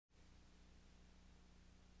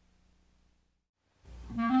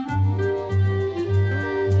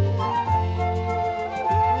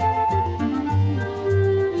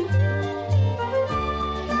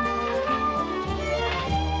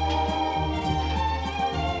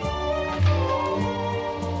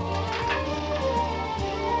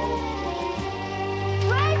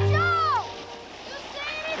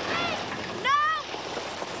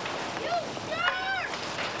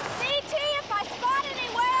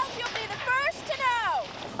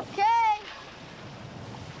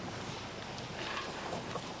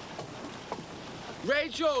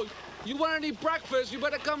Rachel, you want any breakfast, you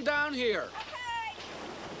better come down here. Okay.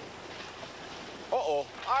 Uh-oh.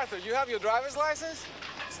 Arthur, you have your driver's license?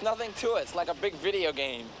 It's nothing to it. It's like a big video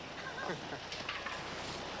game.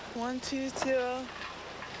 1, 2, 2.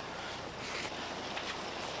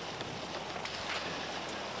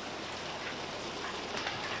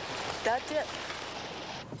 That's it.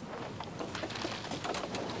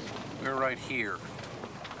 We're right here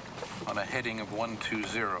on a heading of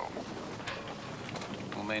 120.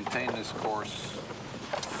 We'll maintain this course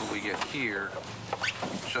till we get here,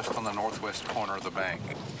 just on the northwest corner of the bank.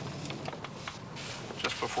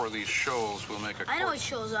 Just before these shoals, we'll make a course. I know what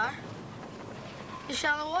shoals are. The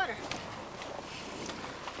shallow water.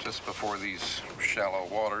 Just before these shallow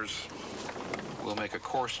waters, we'll make a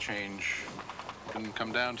course change and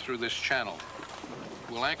come down through this channel.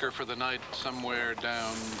 We'll anchor for the night somewhere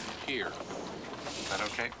down here. Is that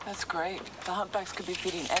okay? That's great. The humpbacks could be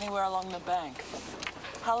feeding anywhere along the bank.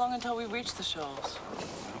 How long until we reach the shoals?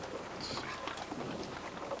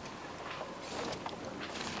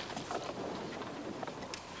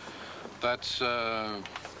 That's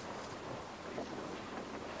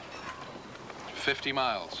 50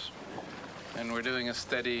 miles. And we're doing a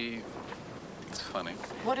steady... It's funny.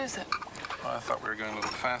 What is it? I thought we were going a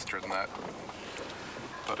little faster than that.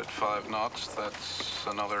 But at 5 knots, that's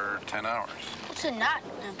another 10 hours. What's a knot,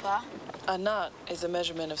 Grandpa? A knot is a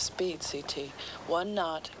measurement of speed, CT. 1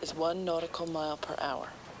 knot is 1 nautical mile per hour.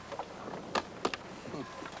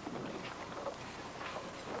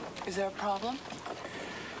 Is there a problem?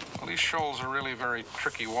 Well, these shoals are really very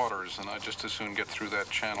tricky waters, and I'd just as soon get through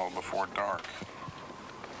that channel before dark.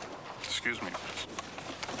 Excuse me.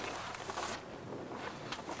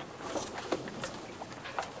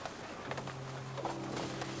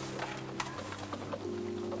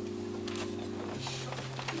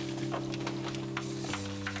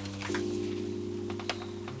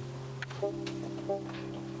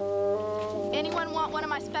 Anyone want one of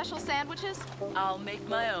my special sandwiches? I'll make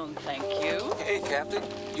my own, thank you. Hey, Captain.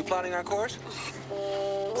 You plotting our course?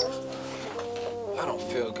 I don't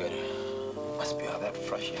feel good. Must be all that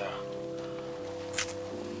fresh air.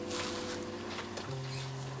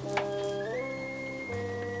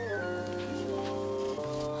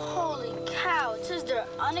 Holy cow, it says there are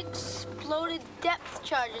unexploded depth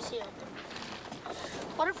charges here.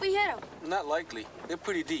 What if we hit them? Not likely. They're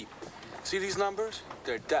pretty deep. See these numbers?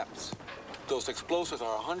 They're depths. Those explosives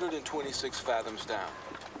are 126 fathoms down.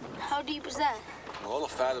 How deep is that? Well, a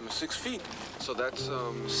fathom is 6 feet. So that's,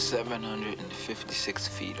 756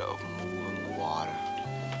 feet of moving water.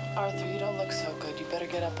 Arthur, you don't look so good. You better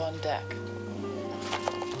get up on deck.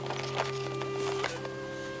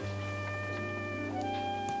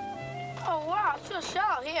 Oh, wow, it's so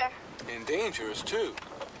shallow here. and dangerous, too.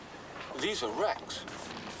 These are wrecks.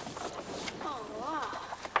 Oh, wow.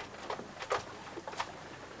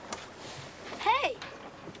 Hey!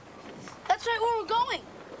 That's right where we're going.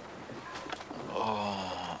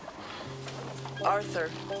 Oh. Arthur,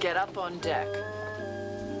 get up on deck.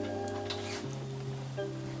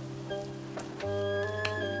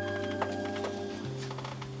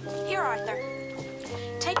 Here, Arthur.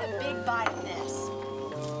 Take a big bite of this.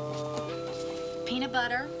 Peanut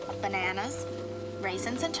butter, bananas,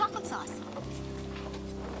 raisins, and chocolate sauce.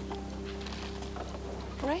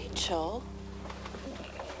 Rachel.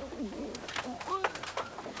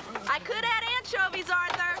 I could add anchovies,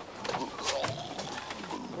 Arthur.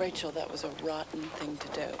 Rachel, that was a rotten thing to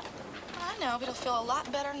do. I know, but it'll feel a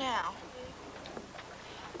lot better now.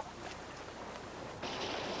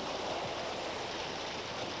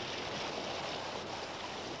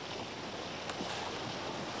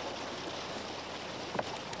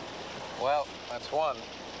 Well, that's one.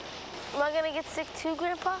 Am I gonna get sick too,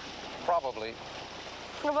 Grandpa? Probably.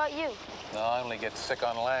 What about you? No, I only get sick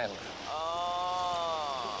on land.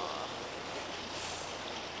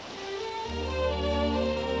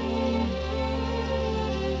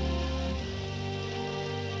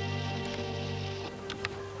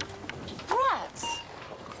 Rats!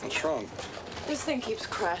 What's wrong? This thing keeps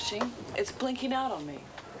crashing. It's blinking out on me.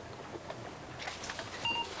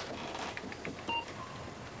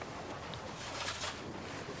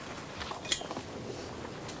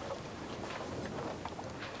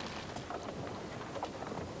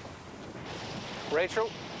 Rachel,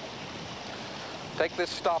 take this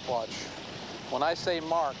stopwatch. When I say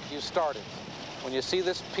mark, you start it. When you see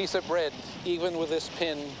this piece of bread, even with this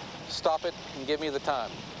pin, stop it and give me the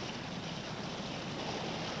time.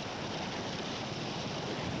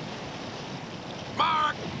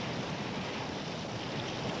 Mark!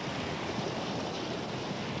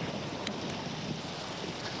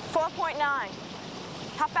 $4.9.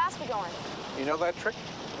 How fast we going? You know that trick?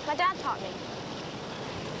 My dad taught me.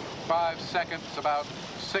 5 seconds, about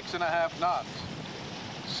 6.5 knots.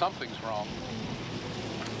 Something's wrong.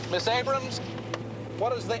 Miss Abrams,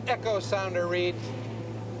 what does the echo sounder read?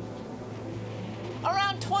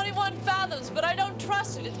 Around 21 fathoms, but I don't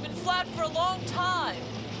trust it. It's been flat for a long time.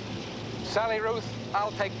 Sally Ruth,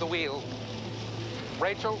 I'll take the wheel.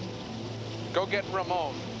 Rachel, go get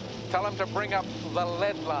Ramon. Tell him to bring up the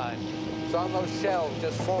lead line. It's on those shelves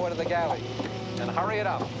just forward of the galley. And hurry it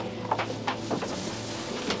up.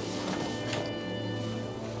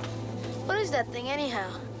 What is that thing anyhow?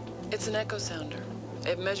 It's an echo sounder.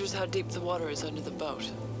 It measures how deep the water is under the boat.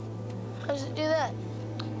 How does it do that?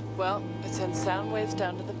 Well, it sends sound waves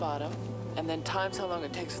down to the bottom, and then times how long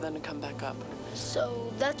it takes for them to come back up.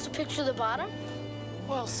 So that's a picture of the bottom?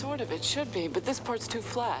 Well, sort of. It should be, but this part's too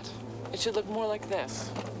flat. It should look more like this.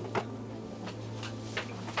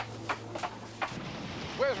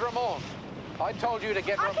 Where's Ramon? I told you to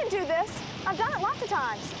get I can do this. I've done it lots of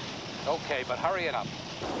times. Okay, but hurry it up.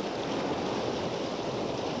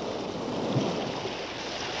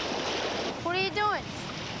 What are you doing?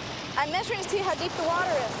 I'm measuring to see how deep the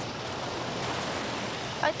water is.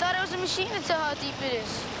 I thought it was a machine to tell how deep it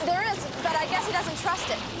is. There is, but I guess he doesn't trust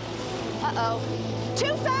it. Uh-oh.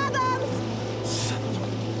 2 fathoms!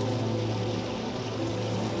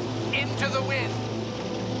 Into the wind.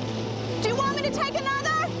 Do you want me to take another?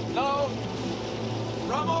 No.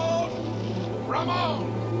 Ramon! Ramon!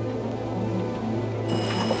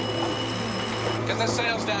 Get the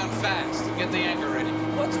sails down fast. Get the anchor ready.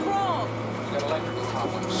 What's wrong? We got electrical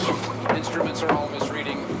problems. Instruments are all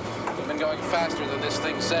misreading. We've been going faster than this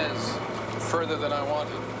thing says. Further than I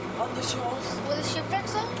wanted. On the Shoals? Will the shipwreck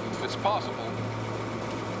though? It's possible.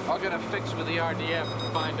 I'll get a fix with the RDF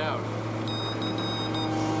and find out.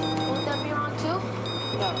 Won't that be wrong too?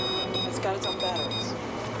 No. It's got its own batteries.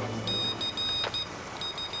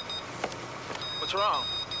 What's wrong?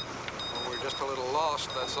 Well, we're just a little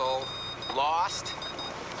lost, that's all. Lost?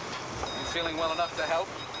 You feeling well enough to help?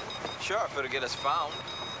 Sure, if it'll get us found.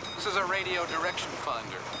 This is a radio direction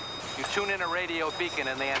finder. You tune in a radio beacon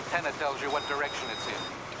and the antenna tells you what direction it's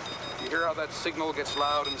in. You hear how that signal gets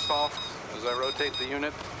loud and soft as I rotate the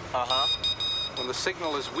unit? Uh-huh. When the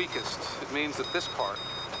signal is weakest, it means that this part,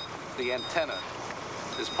 the antenna,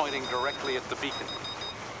 is pointing directly at the beacon.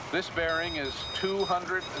 This bearing is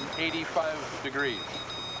 285 degrees.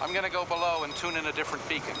 I'm gonna go below and tune in a different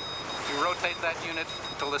beacon. You rotate that unit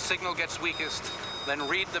until the signal gets weakest, then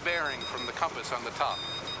read the bearing from the compass on the top.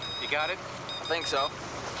 You got it? I think so.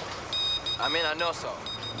 I mean, I know so.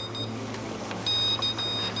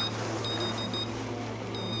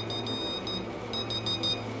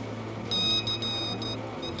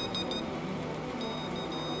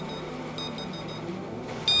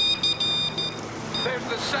 There's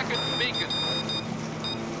the second beacon.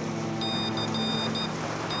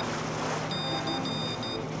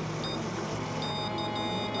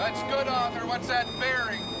 That's good, Arthur. What's that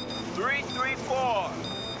bearing? 334.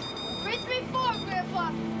 334,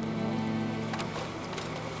 Grandpa.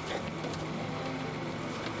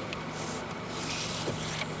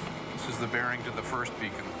 This is the bearing to the first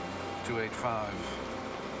beacon, 285.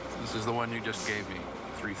 This is the one you just gave me,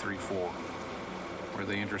 334. Where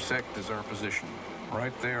they intersect is our position.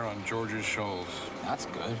 Right there on George's Shoals. That's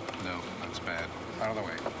good. No, that's bad. Out of the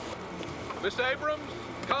way. Miss Abrams,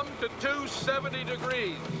 come to 270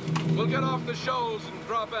 degrees. We'll get off the Shoals and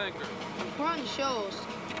drop anchor. We're on the Shoals.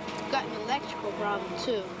 We've got an electrical problem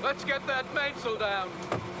too. Let's get that mainsail down.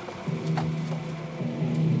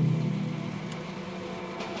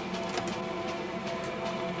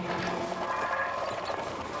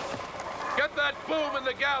 Get that boom in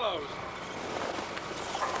the gallows.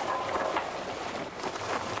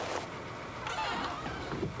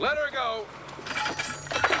 Let her go.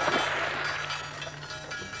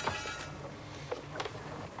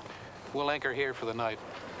 We'll anchor here for the night.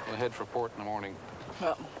 We'll head for port in the morning.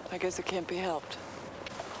 Well, I guess it can't be helped.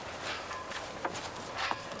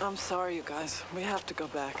 I'm sorry, you guys. We have to go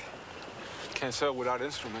back. Can't sail without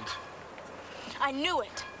instruments. I knew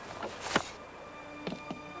it.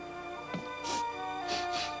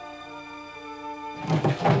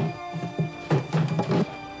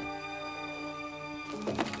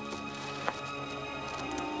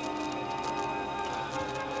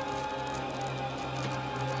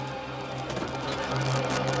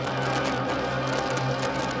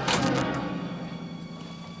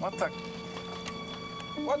 What the?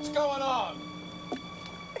 What's going on?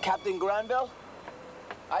 Captain Granville?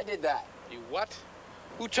 I did that. You what?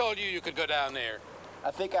 Who told you you could go down there? I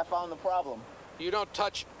think I found the problem. You don't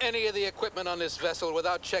touch any of the equipment on this vessel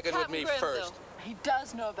without checking with me Captain first. Granville. He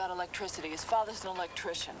does know about electricity. His father's an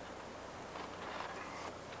electrician.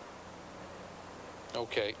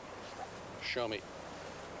 Okay. Show me.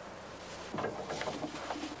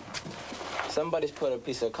 Somebody's put a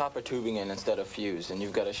piece of copper tubing in instead of fuse, and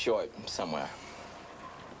you've got a short somewhere.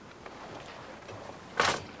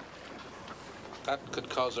 That could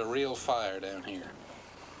cause a real fire down here.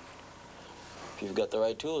 If you've got the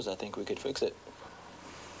right tools, I think we could fix it.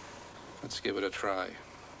 Let's give it a try.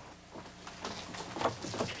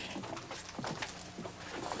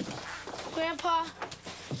 Grandpa,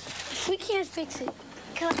 if we can't fix it,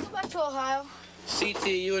 can I go back to Ohio? CT,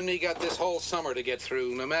 you and me got this whole summer to get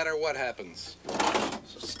through, no matter what happens.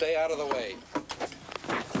 So stay out of the way.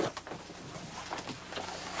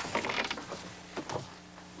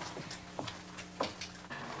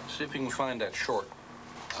 See if you can find that short.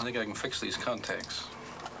 I think I can fix these contacts.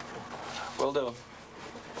 Will do.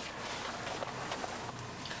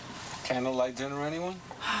 Candlelight dinner, anyone?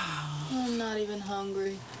 I'm not even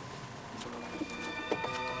hungry.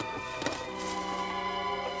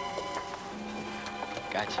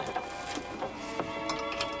 Gotcha.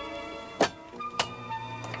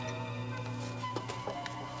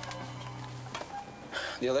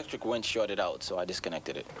 The electric went shorted out, so I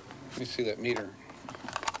disconnected it. Let me see that meter.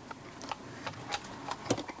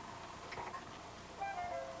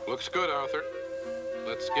 Looks good, Arthur.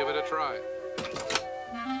 Let's give it a try.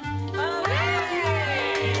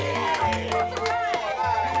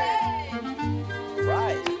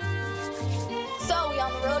 Right. So, we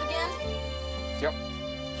on the road again? Yep.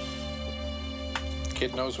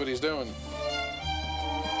 Kid knows what he's doing.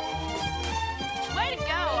 Way to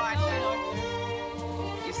go, Arthur.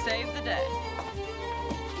 You saved the day.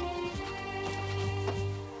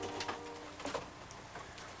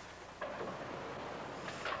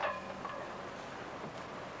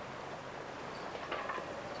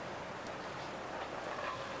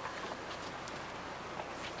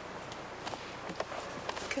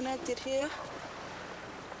 Connected here.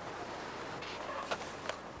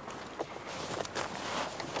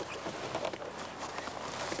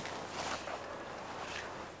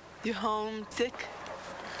 You homesick?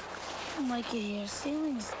 I don't like it here.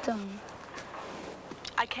 Sailing's dumb.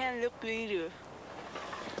 I can't look either.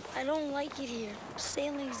 I don't like it here.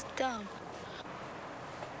 Sailing's dumb.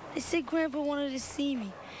 They said Grandpa wanted to see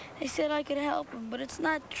me. They said I could help him, but it's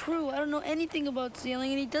not true. I don't know anything about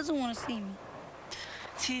sailing, and he doesn't want to see me.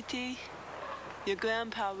 Titi, your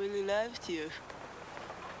grandpa really loves you.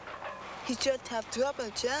 He just have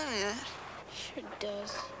trouble Janet. Sure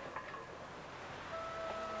does.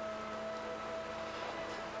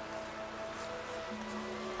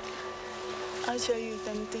 I'll show you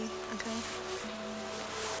something, okay?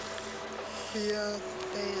 Yeah,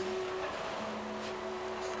 Ben.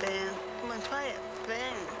 Ben, come on, try it.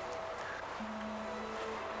 Ben.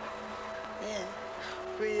 Yeah.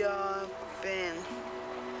 We are Ben.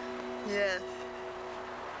 Yes.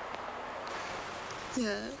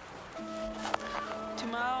 Yeah.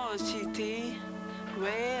 Tomorrow, Titi.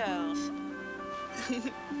 Where else?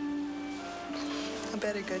 I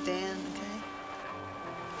better go down, okay?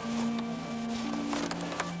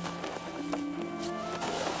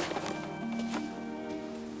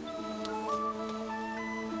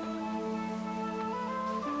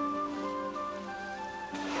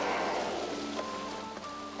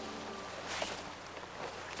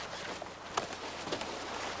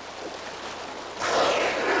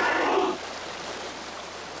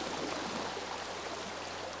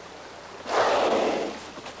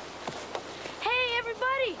 Hey,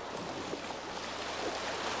 everybody!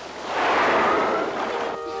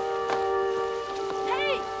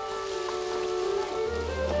 Hey!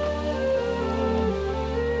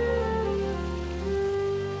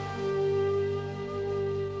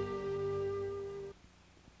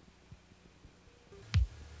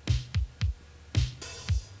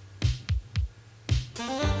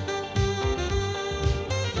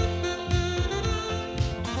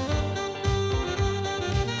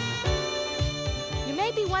 You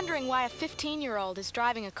may be wondering why a 15-year-old is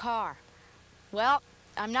driving a car. Well,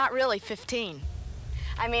 I'm not really 15.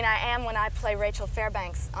 I mean, I am when I play Rachel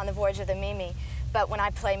Fairbanks on the Voyage of the Mimi, but when I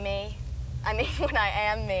play me, I mean when I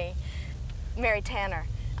am me, Mary Tanner,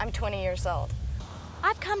 I'm 20 years old.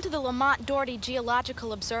 I've come to the Lamont Doherty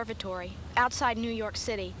Geological Observatory outside New York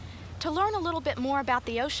City to learn a little bit more about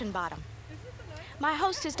the ocean bottom. My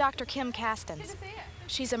host is Dr. Kim Castens.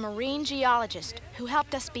 She's a marine geologist who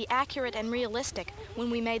helped us be accurate and realistic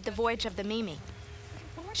when we made the Voyage of the Mimi.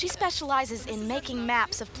 She specializes in making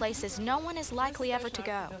maps of places no one is likely ever to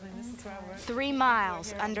go. 3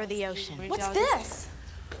 miles under the ocean. What's this?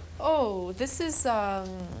 Oh, this is a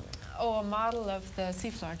a model of the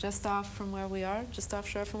seafloor, just off from where we are, just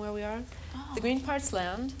offshore from where we are. Oh. The green part's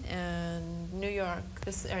land, and New York,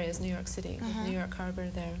 this area is New York City, with New York Harbor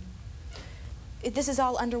there. This is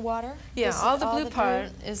all underwater? Yeah, all the blue part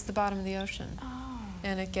is the bottom of the ocean. Oh.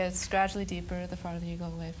 And it gets gradually deeper the farther you go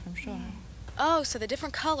away from shore. Oh, so the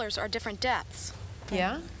different colors are different depths.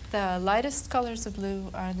 Yeah, the lightest colors of blue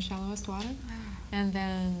are the shallowest water, and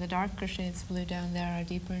then the darker shades of blue down there are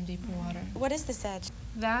deeper and deeper water. What is this edge?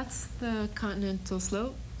 That's the continental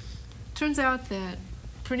slope. Turns out that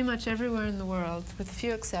pretty much everywhere in the world, with a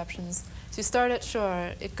few exceptions, so you start at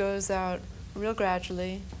shore, it goes out real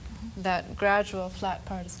gradually. That gradual flat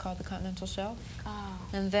part is called the continental shelf. Oh.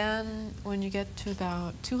 And then when you get to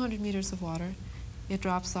about 200 meters of water, it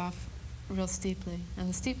drops off real steeply. And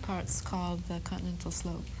the steep part's called the continental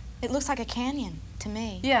slope. It looks like a canyon to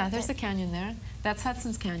me. Yeah, there's a canyon there. That's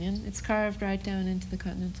Hudson's Canyon. It's carved right down into the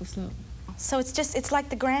continental slope. So it's like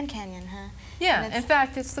the Grand Canyon, huh? Yeah, in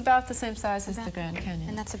fact, it's about the same size as the Grand Canyon.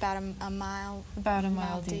 And that's about a mile? About a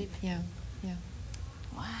mile deep, yeah, yeah.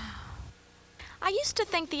 Wow. I used to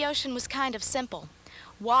think the ocean was kind of simple.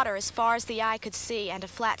 Water as far as the eye could see and a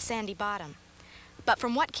flat sandy bottom. But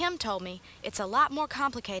from what Kim told me, it's a lot more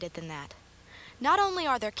complicated than that. Not only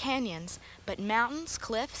are there canyons, but mountains,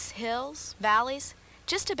 cliffs, hills, valleys,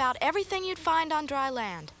 just about everything you'd find on dry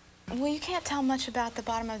land. Well, you can't tell much about the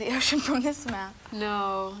bottom of the ocean from this map.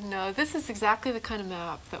 No, no. This is exactly the kind of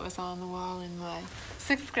map that was on the wall in my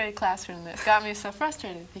 6th grade classroom that got me so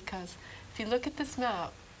frustrated, because if you look at this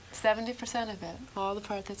map, 70% of it, all the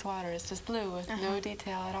part that's water, is just blue with no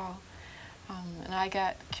detail at all. And I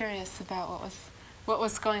got curious about what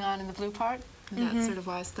was going on in the blue part, and that's sort of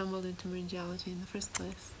why I stumbled into marine geology in the first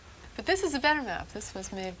place. But this is a better map. This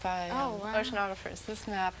was made by oceanographers. This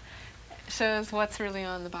map shows what's really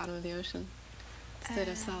on the bottom of the ocean instead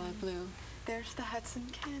of solid blue. There's the Hudson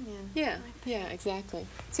Canyon. Yeah, yeah, exactly.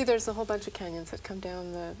 See, there's a whole bunch of canyons that come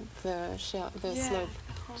down the slope,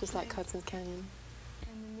 just like Hudson Canyon.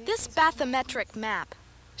 This bathymetric map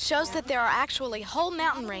shows that there are actually whole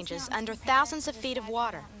mountain ranges under thousands of feet of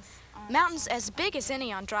water. Mountains as big as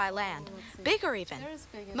any on dry land, bigger even.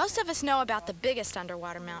 Most of us know about the biggest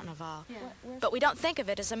underwater mountain of all, but we don't think of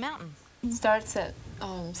it as a mountain. It starts at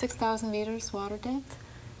 6,000 meters water depth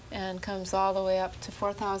and comes all the way up to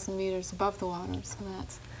 4,000 meters above the water, so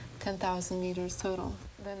that's 10,000 meters total.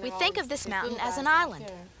 We think of this mountain as an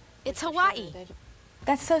island. It's Hawaii.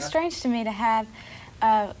 That's so strange to me to have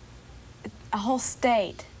a whole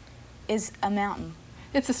state is a mountain.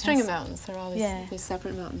 It's a string of mountains. They're all these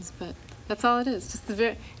separate mountains, but that's all it is. Just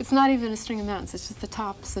it's not even a string of mountains. It's just the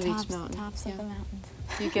tops of each mountain. Tops of the mountains.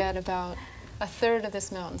 You get about a third of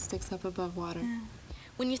this mountain sticks up above water. Yeah.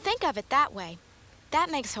 When you think of it that way,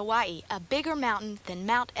 that makes Hawaii a bigger mountain than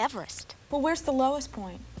Mount Everest. Well, where's the lowest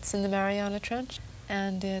point? It's in the Mariana Trench,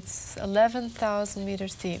 and it's 11,000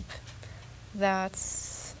 meters deep.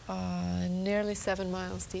 That's nearly 7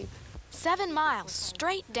 miles deep. 7 miles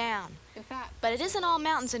straight down. But it isn't all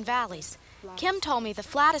mountains and valleys. Kim told me the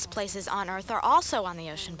flattest places on Earth are also on the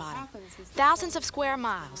ocean bottom. Thousands of square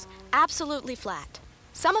miles, absolutely flat.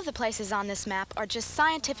 Some of the places on this map are just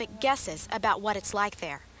scientific guesses about what it's like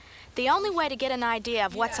there. The only way to get an idea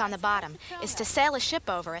of what's on the bottom is to sail a ship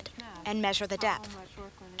over it and measure the depth.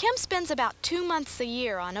 Kim spends about 2 months a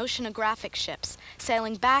year on oceanographic ships,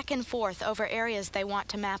 sailing back and forth over areas they want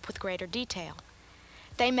to map with greater detail.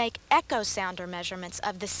 They make echo sounder measurements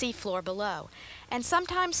of the seafloor below, and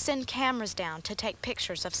sometimes send cameras down to take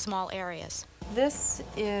pictures of small areas. This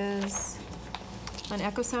is an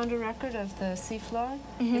echo sounder record of the seafloor.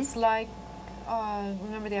 It's like,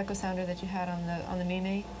 remember the echo sounder that you had on the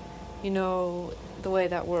Mimi? You know the way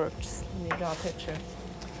that worked. Let me draw a picture.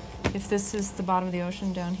 If this is the bottom of the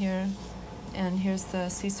ocean down here, and here's the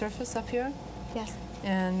sea surface up here. Yes.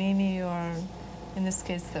 And Mimi, or in this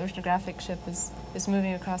case the oceanographic ship, is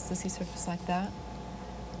moving across the sea surface like that.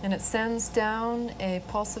 And it sends down a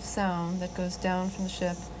pulse of sound that goes down from the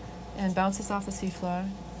ship and bounces off the seafloor,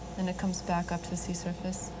 and it comes back up to the sea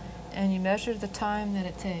surface. And you measure the time that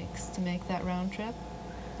it takes to make that round trip,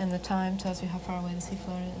 and the time tells you how far away the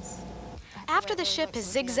seafloor is. After the ship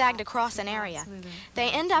has zigzagged across an area, they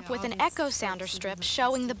end up with an echo sounder strip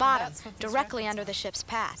showing the bottom directly under the ship's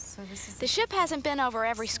path. The ship hasn't been over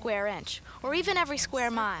every square inch, or even every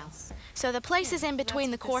square mile, so the places in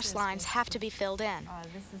between the course lines have to be filled in.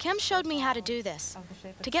 Kim showed me how to do this,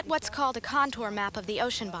 to get what's called a contour map of the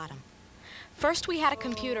ocean bottom. First, we had a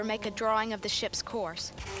computer make a drawing of the ship's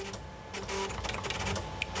course.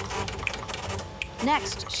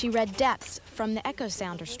 Next, she read depths from the echo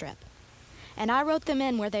sounder strip, and I wrote them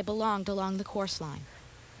in where they belonged along the course line.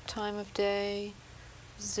 Time of day,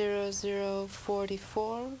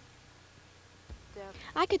 0044.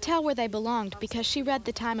 I could tell where they belonged because she read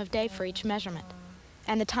the time of day for each measurement,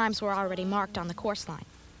 and the times were already marked on the course line.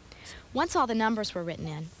 Once all the numbers were written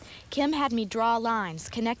in, Kim had me draw lines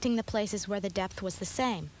connecting the places where the depth was the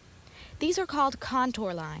same. These are called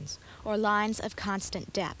contour lines, or lines of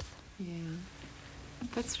constant depth. Yeah,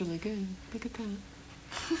 that's really good. Look at that.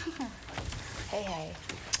 Hey, hey.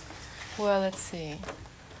 Well, let's see.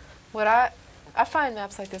 I find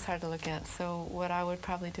maps like this hard to look at, so what I would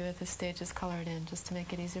probably do at this stage is color it in, just to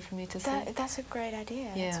make it easier for me to see. That's a great idea.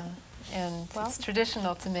 Yeah, and it's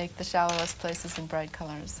traditional to make the shallowest places in bright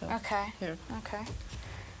colors. So Okay. Here. Okay.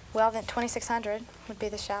 Well, then 2600 would be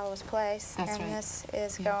the shallowest place. That's and right. This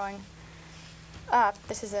is going up.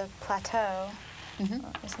 This is a plateau, isn't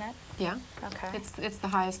it? Yeah. Okay. It's the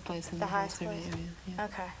highest place in the whole highest survey place. area. Yeah.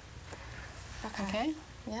 Okay. Okay. Okay.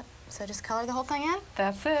 Yep. So just color the whole thing in?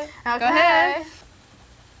 That's it. Okay. Go ahead.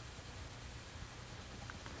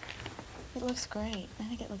 It looks great. I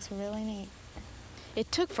think it looks really neat.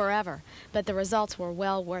 It took forever, but the results were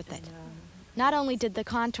well worth it. Not only did the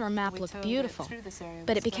contour map look beautiful,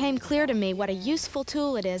 but it became clear to me what a useful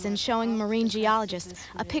tool it is in showing marine geologists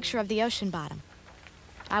a picture of the ocean bottom.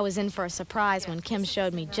 I was in for a surprise when Kim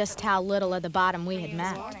showed me just how little of the bottom we had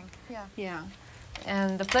mapped. Yeah.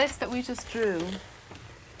 And the place that we just drew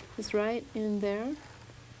is right in there, and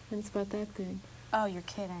it's about that big. Oh, you're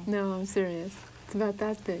kidding. No, I'm serious. It's about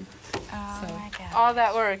that big. Oh, So my God. all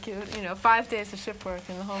that work, you know, 5 days of ship work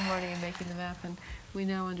and the whole morning of making the map, and we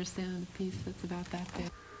now understand a piece that's about that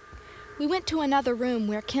big. We went to another room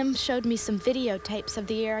where Kim showed me some videotapes of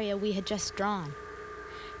the area we had just drawn.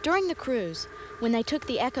 During the cruise, when they took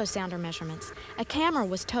the echo sounder measurements, a camera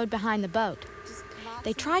was towed behind the boat.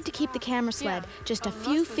 They tried to keep the camera sled just a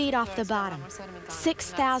few feet off the bottom,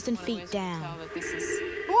 6,000 feet down.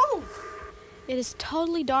 Woo! It is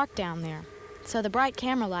totally dark down there, so the bright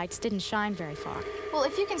camera lights didn't shine very far. Well,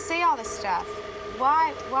 if you can see all this stuff,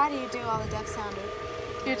 why do you do all the depth sounder?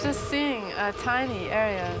 You're just seeing a tiny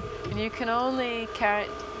area, and you can only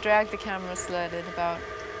drag the camera sled at about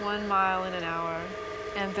 1 mile in an hour.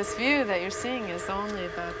 And this view that you're seeing is only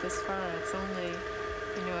about this far. It's only,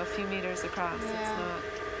 you know, a few meters across. Yeah. It's not.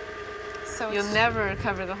 So You'll never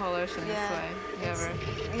cover the whole ocean this way. Never.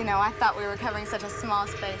 You know, I thought we were covering such a small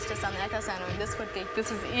space just on the echo sounder. This would be.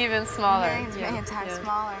 This is even smaller. Millions times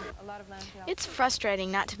smaller. It's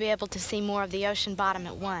frustrating not to be able to see more of the ocean bottom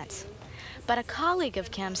at once. But a colleague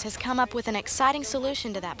of Kim's has come up with an exciting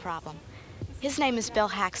solution to that problem. His name is Bill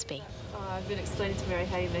Haxby. I've been explaining to Mary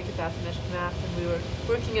how you make a bathymetric map, and we were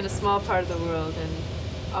working in a small part of the world, and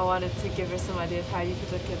I wanted to give her some idea of how you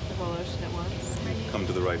could look at the whole ocean at once. Come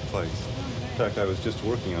to the right place. In fact, I was just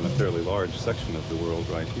working on a fairly large section of the world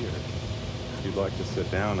right here. If you'd like to sit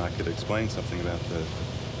down, I could explain something about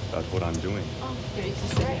what I'm doing. Oh, here, you can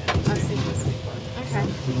sit. I've seen this before. Okay.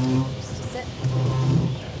 Just to sit.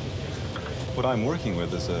 What I'm working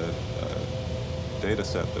with is a data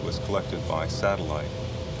set that was collected by satellite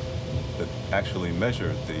that actually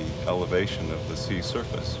measured the elevation of the sea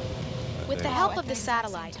surface. With the help of the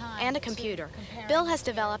satellite and a computer, Bill has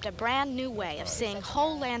developed a brand new way of seeing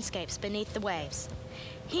whole landscapes beneath the waves.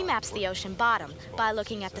 He maps the ocean bottom by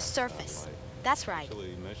looking at the surface. That's right,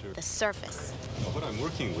 the surface. Now, what I'm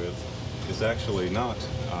working with is actually not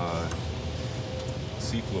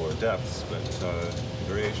seafloor depths, but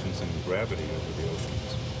variations in gravity over the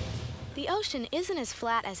oceans. The ocean isn't as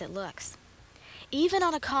flat as it looks. Even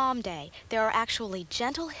on a calm day, there are actually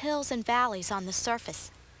gentle hills and valleys on the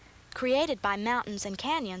surface, created by mountains and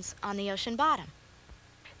canyons on the ocean bottom.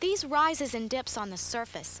 These rises and dips on the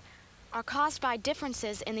surface are caused by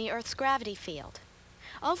differences in the Earth's gravity field.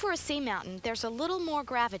 Over a seamountain, there's a little more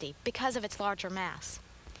gravity because of its larger mass.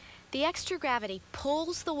 The extra gravity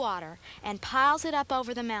pulls the water and piles it up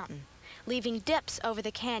over the mountain, leaving dips over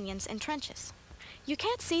the canyons and trenches. You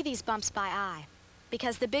can't see these bumps by eye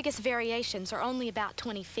because the biggest variations are only about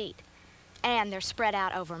 20 feet, and they're spread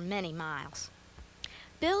out over many miles.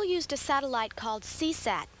 Bill used a satellite called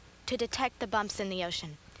CSAT to detect the bumps in the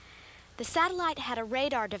ocean. The satellite had a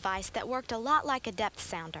radar device that worked a lot like a depth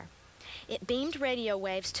sounder. It beamed radio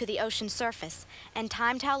waves to the ocean surface and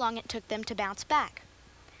timed how long it took them to bounce back.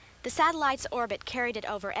 The satellite's orbit carried it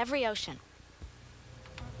over every ocean.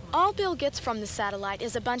 All Bill gets from the satellite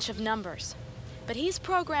is a bunch of numbers, but he's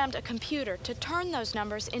programmed a computer to turn those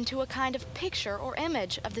numbers into a kind of picture or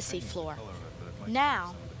image of the seafloor.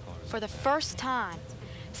 Now, for the first time,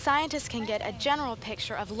 scientists can get a general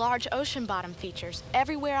picture of large ocean bottom features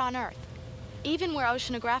everywhere on Earth, even where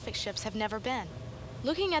oceanographic ships have never been.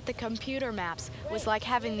 Looking at the computer maps was like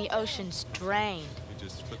having the oceans drained,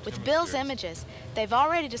 just flipped With hemispheres. Bill's images, they've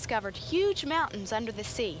already discovered huge mountains under the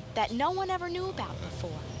sea that no one ever knew about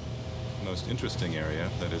before. The most interesting area,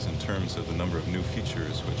 that is in terms of the number of new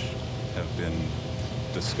features which have been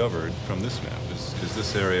discovered from this map, is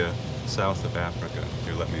this area south of Africa.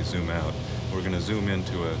 Here, let me zoom out. We're going to zoom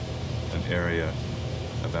into an area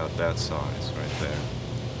about that size right there.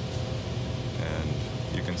 And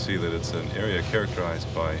you can see that it's an area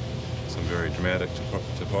characterized by some very dramatic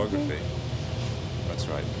topography. That's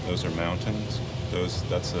right. Those are mountains.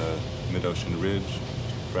 That's a mid-ocean ridge,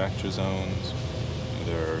 fracture zones.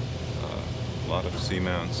 There are a lot of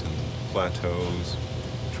seamounts and plateaus,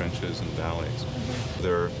 trenches and valleys.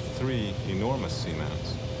 There are 3 enormous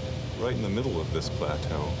seamounts right in the middle of this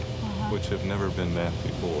plateau, which have never been mapped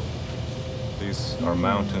before. These are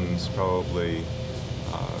mountains probably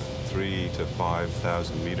 3,000 to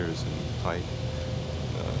 5,000 meters in height,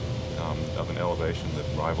 of an elevation that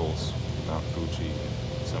rivals Mount Fuji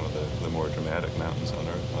and some of the more dramatic mountains on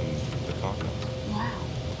the continent. Wow.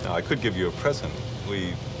 Now, I could give you a present.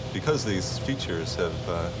 Because these features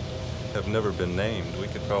have never been named, we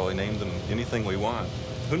could probably name them anything we want.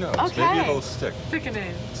 Who knows? Okay. Maybe it'll stick. Pick a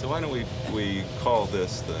name. So why don't we call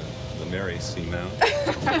this the Mary Seamount?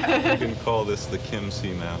 You can call this the Kim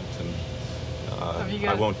Seamount, and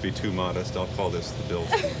I won't be too modest. I'll call this the Bill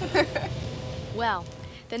Seamount. Well,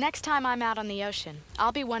 the next time I'm out on the ocean,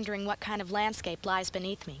 I'll be wondering what kind of landscape lies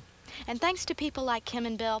beneath me. And thanks to people like Kim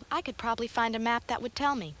and Bill, I could probably find a map that would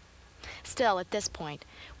tell me. Still, at this point,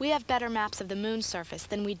 we have better maps of the moon's surface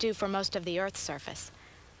than we do for most of the Earth's surface.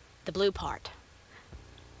 The blue part.